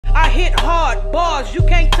I hit hard, bars, you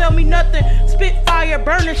can't tell me nothing. Spit fire,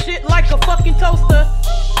 burning shit like a fucking toaster.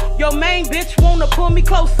 Your main bitch wanna pull me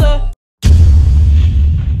closer.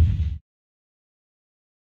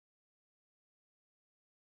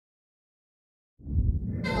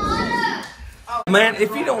 Man,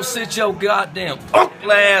 if you don't sit your goddamn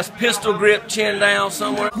ugly ass pistol grip chin down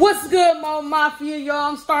somewhere. What's good, Mo Mafia, y'all?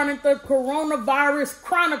 I'm starting the Coronavirus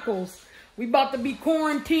Chronicles. We about to be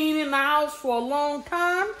quarantined in the house for a long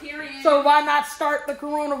time. Period. So why not start the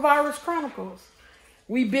Coronavirus Chronicles?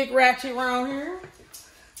 We big ratchet around here.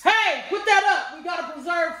 Hey, put that up. We gotta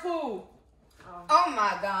preserve food. Oh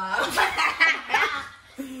my God.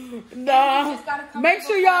 Nah. Make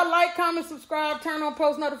sure y'all like, comment, subscribe, turn on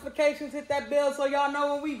post notifications, hit that bell so y'all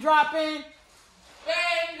know when we drop in.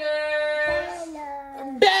 Banger!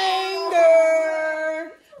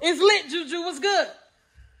 Banger! It's lit, Juju. What's good?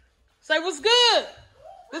 Say what's good.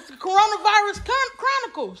 This is Coronavirus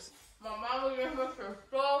Chronicles. My mama went to the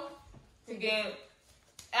store to get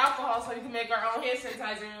alcohol so you can make our own hand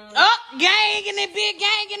sanitizer. Oh, gang in the bit,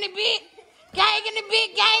 gang in the bit. Gang in the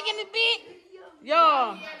bit, gang in the bit.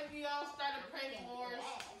 Y'all. We all started praying wars.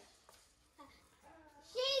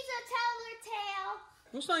 She's a tail.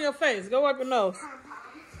 What's on your face? Go wipe your nose.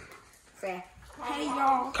 Hey,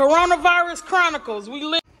 y'all. Coronavirus Chronicles. We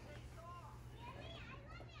lit.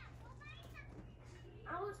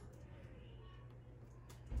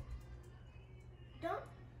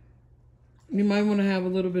 You might want to have a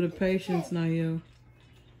little bit of patience, Nayo,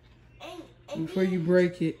 before you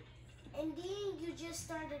break it. And then you just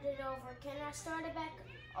started it over. Can I start it back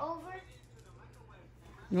over?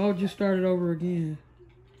 No, just start it over again.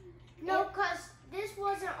 No, because this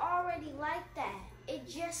wasn't already like that. It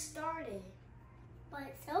just started. By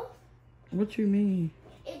itself? What you mean?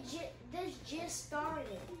 This just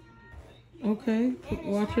started. Okay,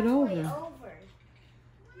 watch it over.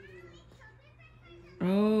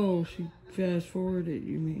 Oh, she fast forwarded,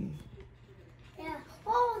 you mean? Yeah.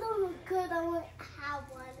 Oh, that was good. I want to have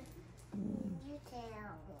one. You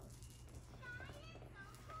tell.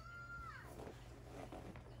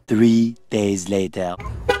 3 days later.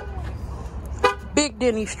 Big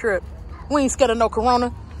Dennys trip. We ain't scared of no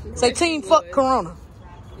corona. Say team fuck corona.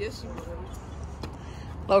 Yes, you would.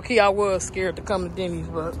 Low key, I was scared to come to Dennys,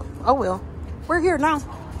 but oh well. We're here now.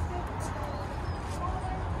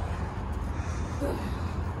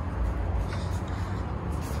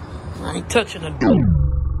 I ain't touching the door.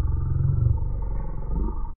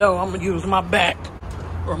 No, I'm gonna use my back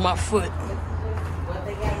or my foot. What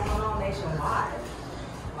they got going on nationwide.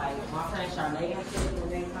 Like my friend Charmaine when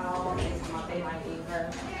they called, they told my they might leave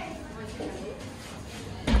her.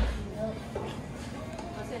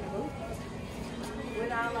 We're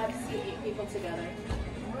not allowed to see 8 people together.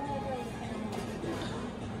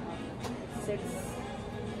 6.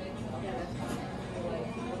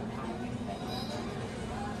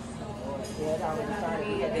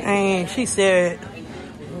 And she said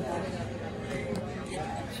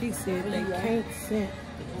they can't sit.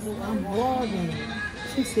 I'm vlogging.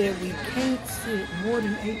 She said we can't sit more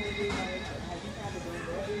than 8 people.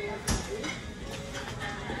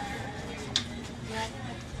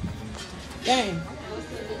 Dang.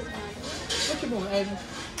 What you doing, Ava?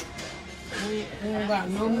 We ain't got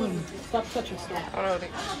no money. Stop touching stuff.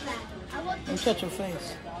 Don't touch your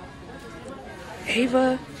face.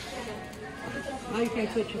 Ava. Now you can't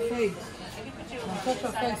touch your face. Don't touch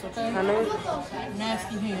your face, okay? I know.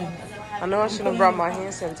 Nasty hand. I know I should have brought my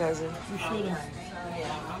hand sanitizer. You should have.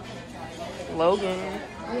 Logan.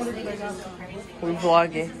 We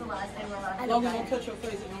vlogging. Logan, don't touch your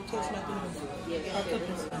face. Don't touch nothing else. Stop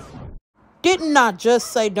touching stuff. Didn't I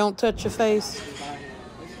just say don't touch your face?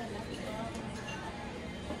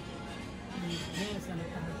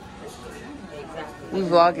 We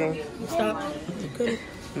vlogging. Stop.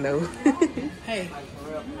 No. Hey.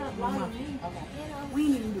 Mama, we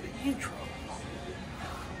didn't even do the intro.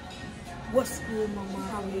 What's good, Mama?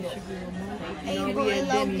 How is your girl, Mama? Hey, you going,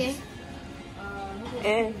 Logan?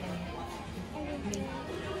 And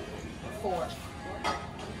 4.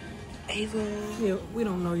 Ava. Yeah, we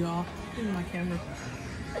don't know y'all. Give me my camera.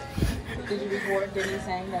 Did you record Denny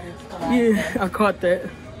saying that it's collapsed? Yeah, I caught that.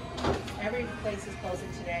 Every place is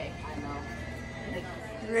closing today. I know.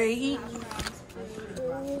 Ready to eat?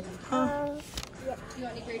 Huh? You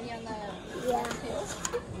want any gravy on the... Yeah.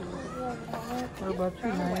 What about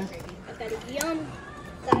you, man?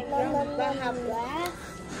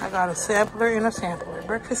 I got a sampler and a sampler.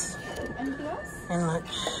 Breakfast and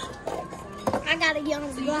lunch. I got a young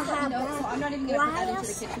girl. So I'm not even gonna put that into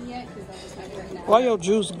the kitchen yet because I just have it right now. Why your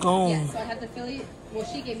juice gone? Yeah, so I have the affiliate. Well,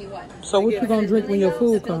 she gave me one. So what you gonna drink when your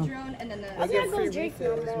food comes? And then I'm not gonna drink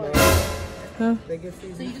no more. Huh? so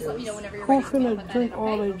you just let me know whenever you're Who ready. finna drink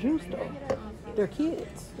all their juice though? They're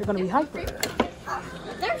kids. They're gonna be hyper.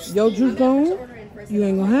 Thirsty. Your juice gone? You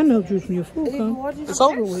ain't gonna have no juice when your food comes. It's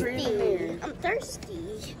over with. I'm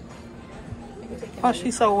thirsty. Oh, she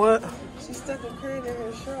so what? She stuck a curd in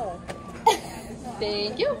her straw.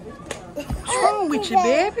 Thank you. What's wrong with you,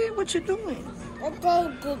 baby? What you doing?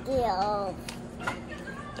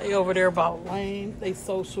 They over there about lame. They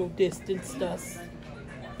social distanced us.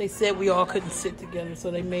 They said we all couldn't sit together,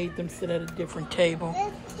 so they made them sit at a different table.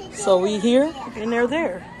 So we here and they're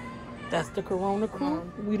there. That's the Corona crew.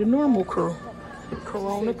 We the normal crew.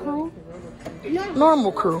 Corona crew.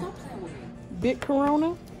 Normal crew. Big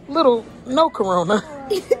Corona. Little no Corona.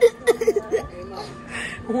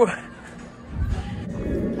 What?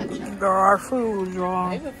 Girl, our food,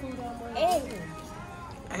 y'all.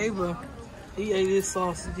 Ava, he ate his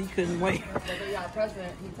sausage. He couldn't wait.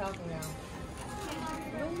 President, he's talking now.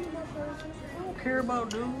 I don't care about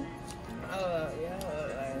dude.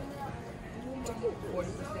 Yeah,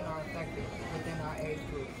 40% are affected within our age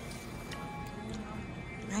group.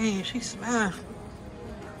 Man, she smashed.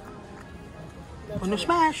 When the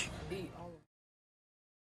smash.